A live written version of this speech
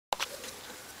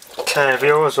Okay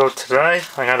viewers, well today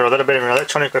I'm going to do a little bit of an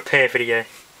electronic repair video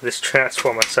with this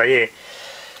transformer. So yeah,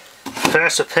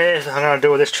 first repair I'm going to do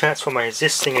with this transformer is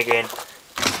this thing again.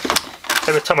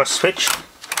 Every time I switch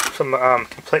from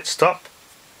complete stop,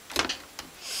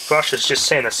 brush is just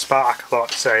seeing a spark a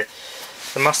lot, so it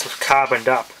must have carboned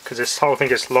up because this whole thing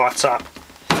just lights up.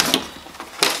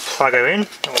 Plug her in,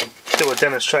 I'll do a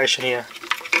demonstration here.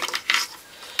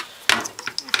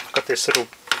 Got this little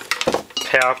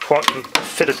power pot and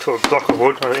fitted to a block of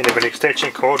wood on the end of an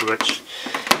extension cord, which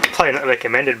probably not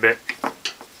recommended, but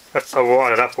I'll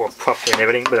wire it up all properly and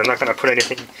everything, but I'm not going to put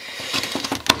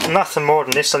nothing more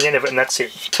than this on the end of it, and that's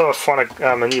it until I find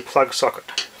a new plug socket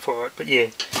for it. But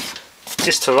yeah,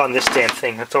 just to run this damn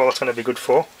thing, that's all it's going to be good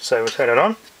for. So we'll turn it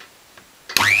on.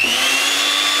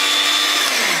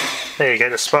 There you go,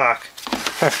 the spark.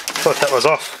 Thought that was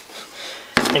off.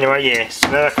 Anyway, yeah,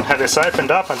 so now I can have this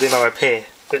opened up and do my repair.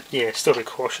 But yeah, still be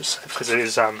cautious because it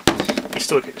is you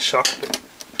still get shocked. But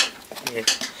yeah.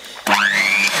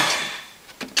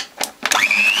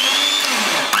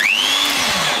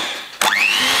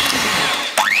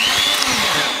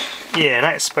 Yeah, and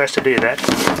it's supposed to do that.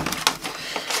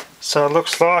 So it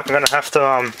looks like I'm going to have to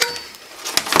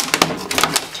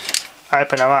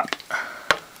open them up.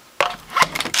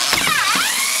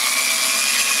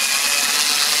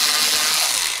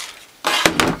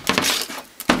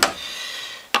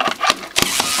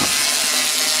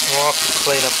 I'll have to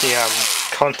clean up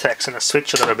the contacts and the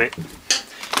switch a little bit.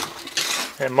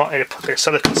 I might need to put a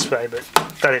silicone spray, but I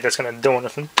don't think that's going to do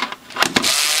anything.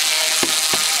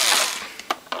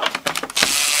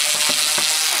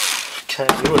 Okay,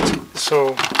 good.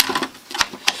 So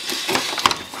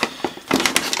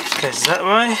goes that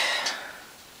way.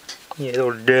 Yeah, it's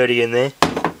all dirty in there.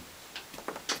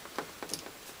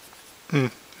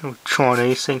 Little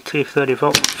Chinese thing, 230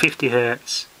 volt, 50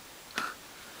 hertz.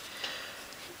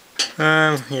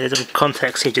 Yeah, there's little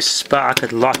contacts here just spark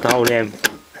and light the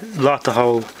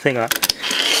whole thing up.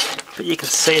 But you can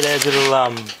see those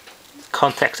little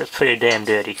contacts are pretty damn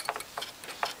dirty.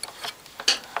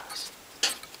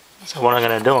 So what I'm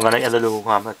going to do, I'm going to get a little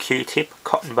a Q-tip,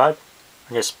 cotton bud,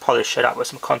 and just polish it up with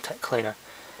some contact cleaner.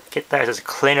 Get those as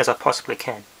clean as I possibly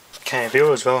can. Okay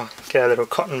viewers, well, get a little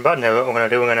cotton bud. Now what we're going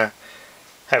to do, we're going to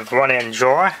have one end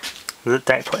dry.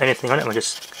 Don't put anything on it, we'll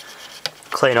just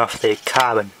clean off the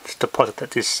carbon deposit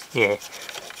that this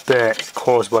burnt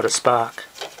caused by the spark.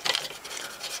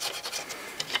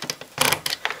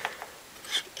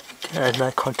 There's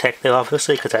no contact there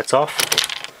obviously because that's off.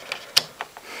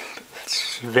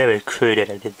 It's very crude that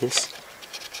I did this.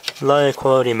 Low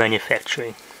quality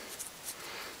manufacturing.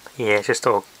 Yeah, it's just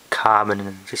all carbon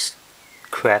and just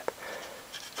crap.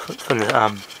 From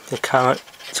the current,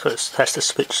 has to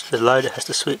switch. The loader has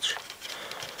to switch.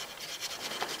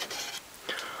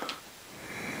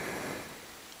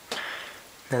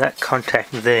 Now that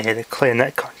contact there, to clean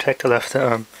that contact, I'll have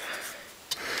to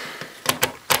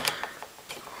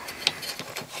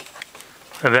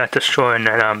about destroying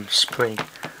that spring.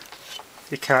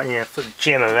 You can't put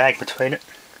jam a rag between it.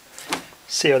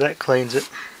 See how that cleans it.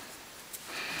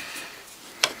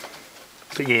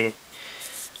 But yeah,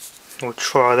 we'll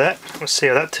try that. We'll see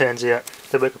how that turns out.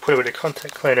 Then we can put a bit of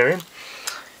contact cleaner in.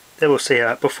 Then we'll see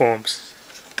how it performs.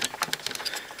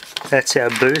 That's our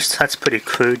boost. That's pretty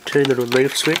crude too, little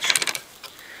leaf switch.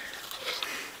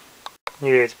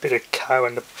 Yeah, there's a bit of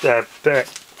carbon, burnt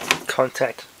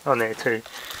contact on there too.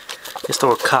 Just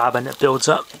all carbon that builds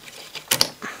up.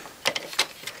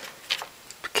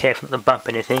 Be careful not to bump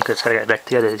anything because it's got to go back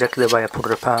together exactly the way I put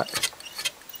it apart.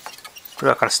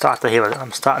 But I'm starting to hear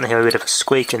a bit of a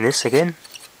squeak in this again.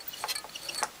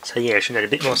 So yeah, I should need a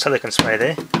bit more silicone spray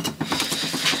there.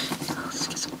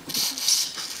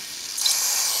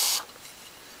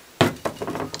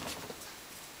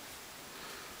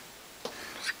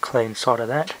 Clean side of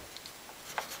that.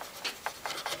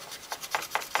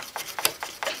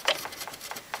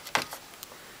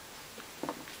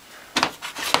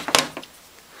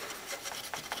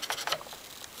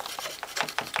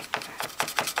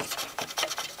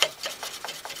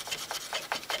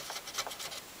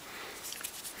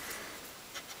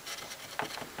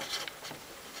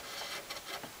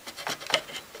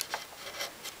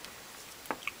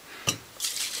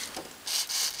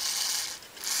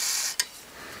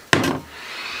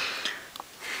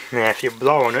 Now if you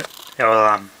blow on it,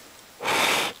 it'll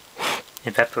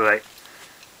evaporate.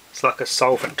 It's like a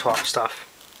solvent type stuff.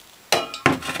 A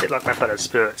bit like methylated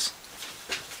spirits.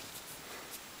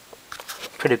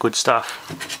 Pretty good stuff.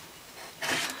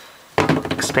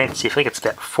 Expensive, I think it's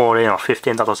about $14 or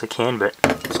 $15 a can, but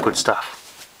it's good stuff.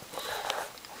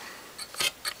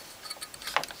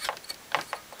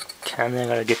 Okay, and then I've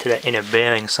got to get to that inner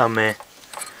bearing somewhere.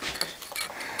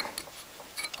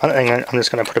 I think I'm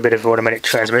just going to put a bit of automatic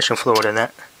transmission fluid in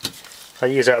that. I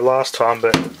used that last time,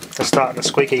 but it's starting to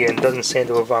squeak again. It doesn't seem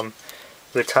to have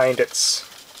retained its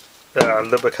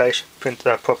lubrication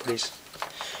properties.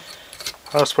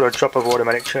 I'll just put a drop of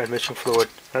automatic transmission fluid.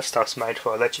 That stuff's made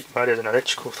for electric motors and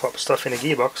electrical type of stuff in a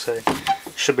gearbox, so it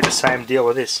should be the same deal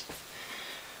with this.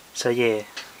 So yeah,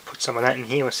 put some of that in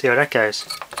here and see how that goes.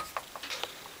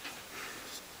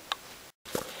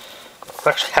 I've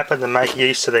actually happened to make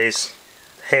use of these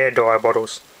hair dye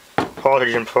bottles,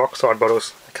 hydrogen peroxide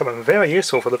bottles. They come in very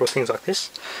useful for little things like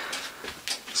this.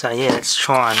 So yeah, let's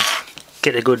try and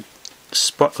get a good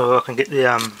spot where I can get the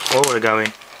oil to go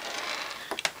in.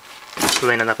 Just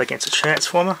leaning up against the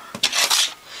transformer.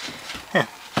 Yeah,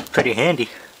 pretty handy.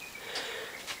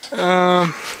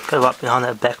 Go up behind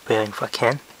that back bearing if I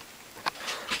can.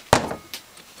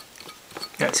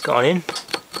 That's gone in.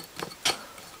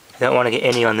 You don't want to get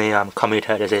any on the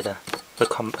commutators either. The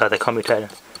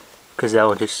commutator, because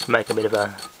they'll just make a bit of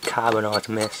a carbonised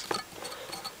mess.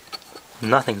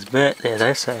 Nothing's burnt there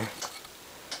though, so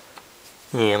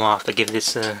yeah, I might have to give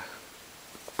this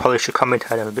polish the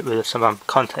commutator a bit with some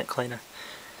contact cleaner.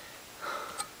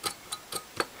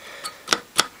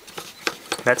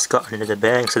 That's gotten into the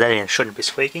bearing, so that end shouldn't be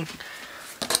squeaking.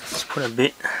 Let's put a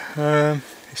bit.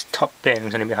 This top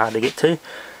bearing's going to be hard to get to.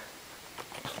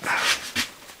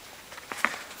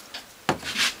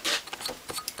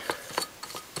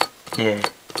 Yeah,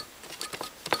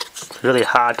 it's really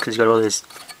hard because you've got all these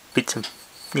bits of,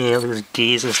 all these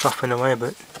gears and stuff in the way,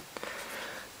 but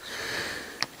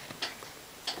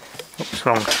oops,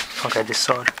 wrong. I'll go this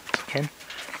side if I can.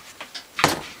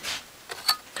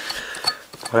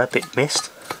 Well, that bit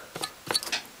missed.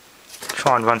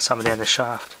 Try and run some down the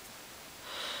shaft.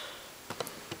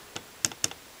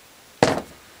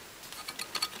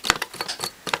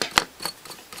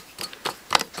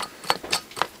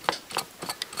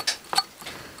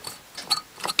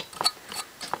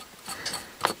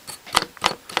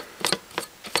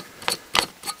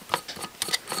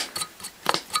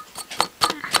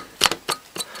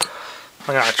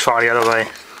 I'm going to try the other way,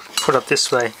 put it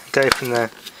this way, go from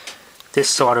this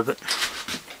side of it.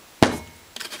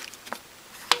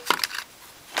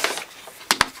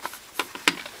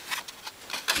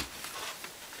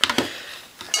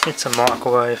 It's a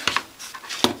microwave.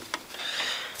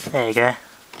 There you go.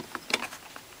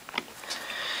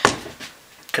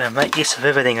 Gonna make use of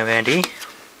everything around here.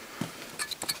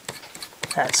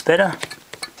 That's better.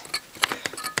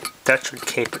 That should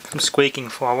keep it from squeaking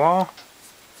for a while.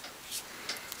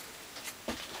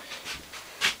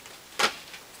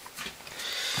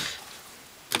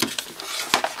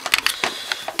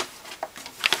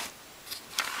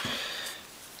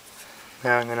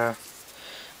 Now I'm gonna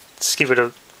just give it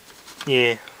a,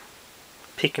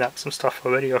 picking up some stuff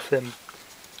already off them.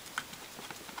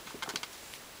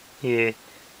 Yeah,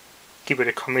 give it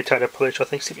a commutator polish. I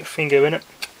think stick your finger in it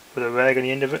with a rag on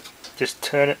the end of it. Just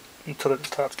turn it until it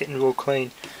starts getting real clean.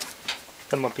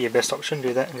 That might be your best option.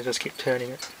 Do that and just keep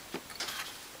turning it.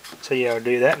 So yeah, I'll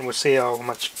do that and we'll see how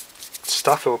much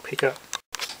stuff it will pick up.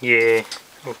 Yeah,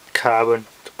 or carbon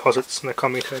deposits in the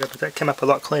commutator, but that came up a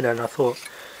lot cleaner than I thought.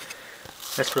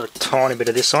 Let's put a tiny bit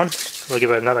of this on. We'll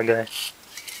give it another go.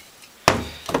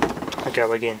 I'll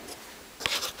go again.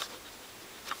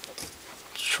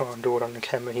 Let's try and do it on the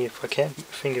camera here if I can. Put my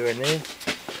finger in there.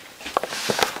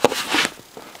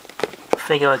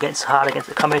 Finger against hard against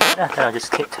the commutator, then I'll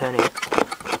just keep turning it.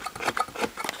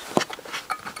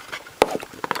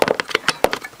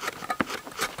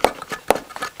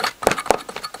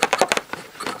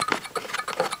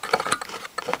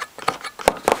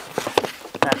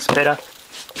 That's better.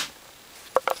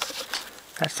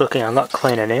 That's looking a lot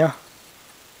cleaner now.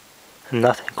 And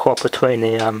nothing caught between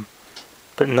the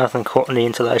but nothing caught in the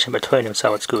insulation between them,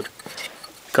 so it's good.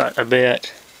 Got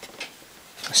about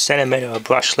a centimetre of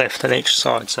brush left on each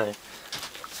side, so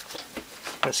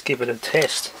let's give it a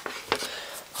test.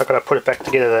 I've got to put it back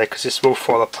together though, because this will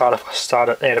fall apart if I start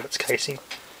it out of its casing.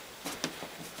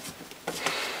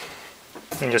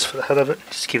 And just for the hell of it,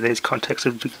 just give these contacts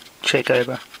a check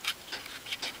over.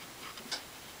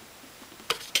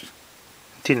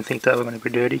 Didn't think they were going to be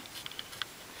dirty.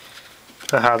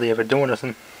 I hardly ever do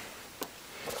anything.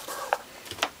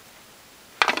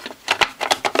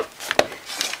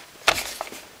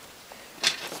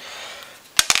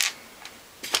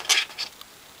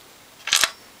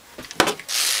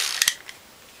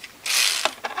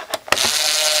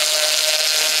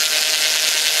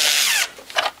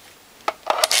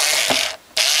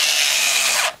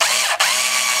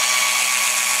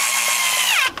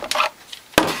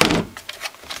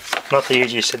 Not the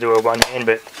easiest to do with one hand,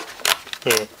 but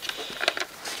yeah.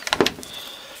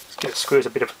 Let's give the screws a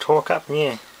bit of a torque up, and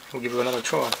yeah, we'll give it another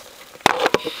try.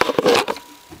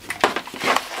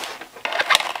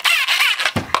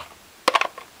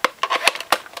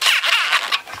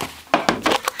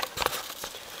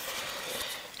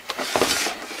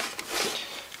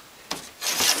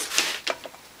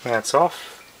 That's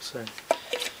off. So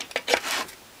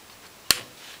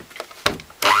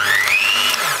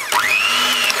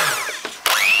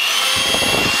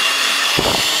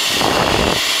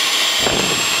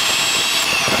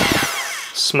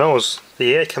smells,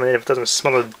 the air coming out of it doesn't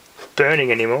smell of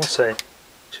burning anymore, so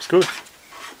which is good.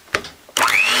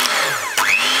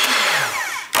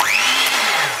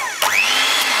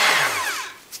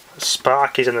 The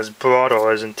spark isn't as bright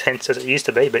or as intense as it used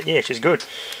to be, but yeah, she's good.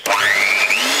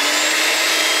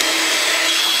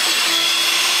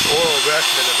 Oil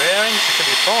working in the bearings, it should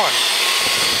be fine.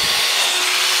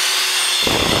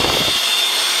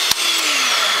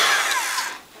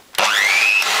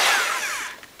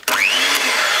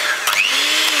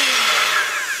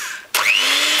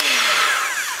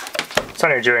 It's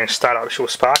only during startup she'll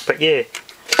spark, but yeah,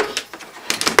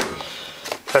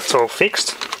 that's all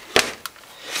fixed.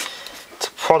 It's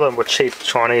a problem with cheap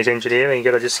Chinese engineering, you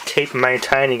gotta just keep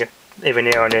maintaining it every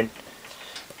now and then.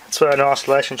 That's where an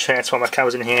isolation transformer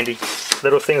comes in handy.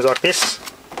 Little things like this,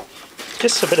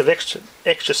 just a bit of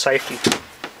extra safety.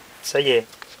 So yeah,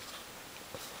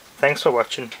 thanks for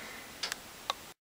watching.